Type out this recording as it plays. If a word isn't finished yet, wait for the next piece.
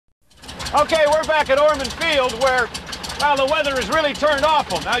Okay, we're back at Orman Field where, well, the weather is really turned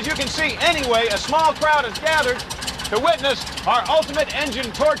awful. Now, as you can see, anyway, a small crowd has gathered to witness our ultimate engine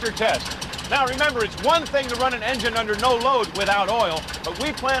torture test. Now, remember, it's one thing to run an engine under no load without oil, but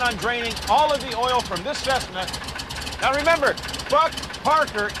we plan on draining all of the oil from this Cessna. Now, remember, Buck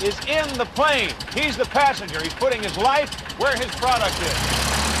Parker is in the plane. He's the passenger. He's putting his life where his product is.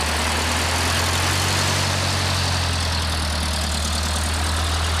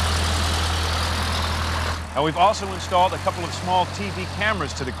 Now, we've also installed a couple of small TV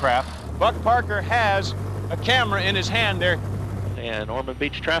cameras to the craft. Buck Parker has a camera in his hand there. And Ormond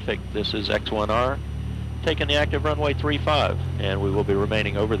Beach traffic, this is X-1R, taking the active runway 35, and we will be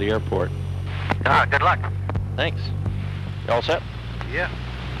remaining over the airport. Good luck. Thanks. You all set? Yeah.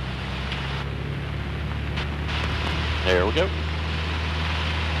 There we go.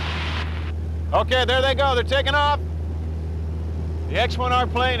 Okay, there they go. They're taking off. The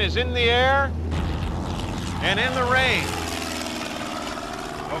X-1R plane is in the air and in the rain.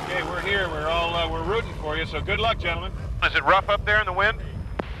 Okay, we're here. We're rooting for you, so good luck, gentlemen. Is it rough up there in the wind?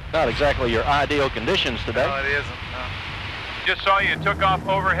 Not exactly your ideal conditions today. No, it isn't. No. Just saw you took off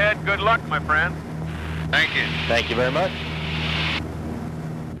overhead. Good luck, my friend. Thank you. Thank you very much.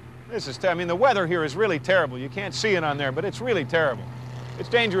 I mean, the weather here is really terrible. You can't see it on there, but it's really terrible. It's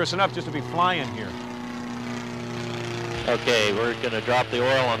dangerous enough just to be flying here. Okay, we're going to drop the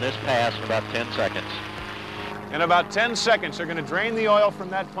oil on this pass in about 10 seconds. In about 10 seconds, they're going to drain the oil from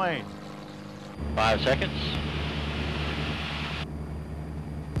that plane. 5 seconds.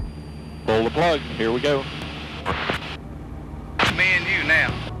 Pull the plug. Here we go. Me and you now.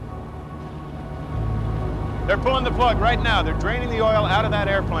 They're pulling the plug right now. They're draining the oil out of that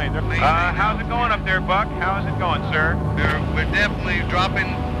airplane. How's it going up there, Buck? How's it going, sir? We're definitely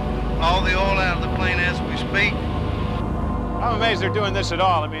dropping all the oil out of the plane as we speak. I'm amazed they're doing this at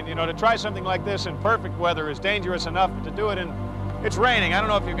all. I mean, you know, to try something like this in perfect weather is dangerous enough, but to do it in... It's raining. I don't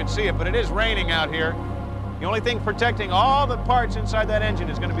know if you can see it, but it is raining out here. The only thing protecting all the parts inside that engine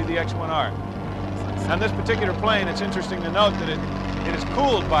is going to be the X-1R. On this particular plane, it's interesting to note that it is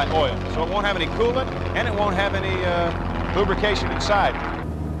cooled by oil, so it won't have any coolant, and it won't have any lubrication inside.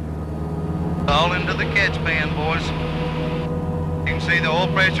 All into the catch pan, boys. You can see the oil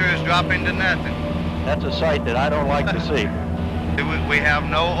pressure is dropping to nothing. That's a sight that I don't like to see. We have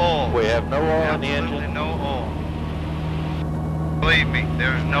no oil. We have no oil in the engine. Absolutely no oil. Believe me,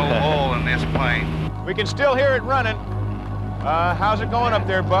 there's no oil in this plane. We can still hear it running. How's it going up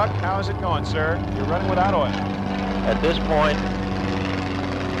there, Buck? How's it going, sir? You're running without oil. At this point,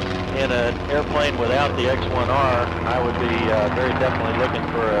 in an airplane without the X-1R, I would be very definitely looking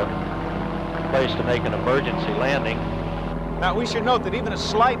for a place to make an emergency landing. Now, we should note that even a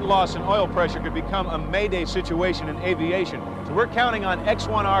slight loss in oil pressure could become a mayday situation in aviation. So we're counting on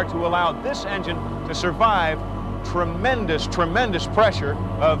X-1R to allow this engine to survive tremendous, tremendous pressure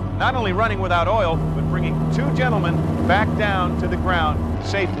of not only running without oil, but bringing two gentlemen back down to the ground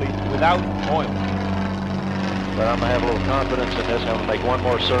safely without oil. But I'm going to have a little confidence in this. I'm going to make one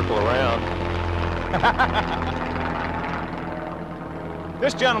more circle around.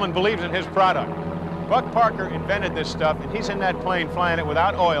 This gentleman believes in his product. Buck Parker invented this stuff, and he's in that plane flying it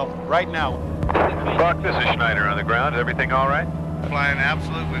without oil right now. Buck, this is Schneider on the ground. Is everything all right? Flying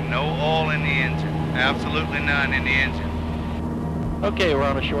absolutely no oil in the engine. Absolutely none in the engine. Okay, we're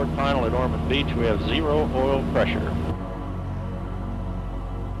on a short final at Ormond Beach. We have 0 oil pressure.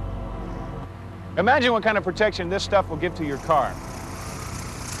 Imagine what kind of protection this stuff will give to your car.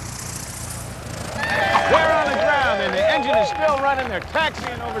 They're on the ground, and the engine is still running. They're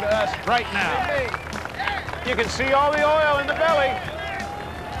taxiing over to us right now. You can see all the oil in the belly.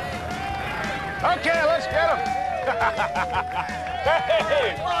 Okay, let's get them.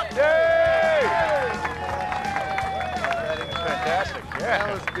 Hey! Hey! Fantastic. Yeah.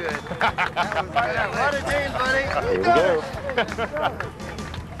 That was good. That was good. What a team, buddy. Here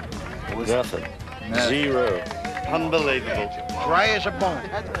we go. Nothing. 0. Unbelievable. Dry as a bone.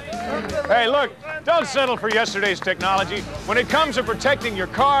 Hey, look, don't settle for yesterday's technology. When it comes to protecting your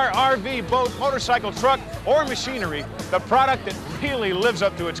car, RV, boat, motorcycle, truck, or machinery, the product that really lives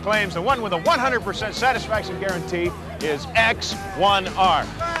up to its claims, the one with a 100% satisfaction guarantee, is X-1R.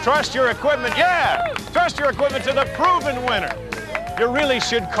 Trust your equipment, trust your equipment to the proven winner. You really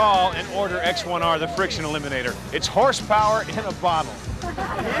should call and order X-1R, the friction eliminator. It's horsepower in a bottle.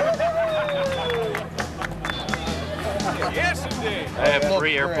 Yes, indeed. I have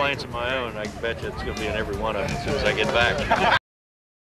 3 airplanes of my own. I can bet you it's going to be in every one of them as soon as I get back.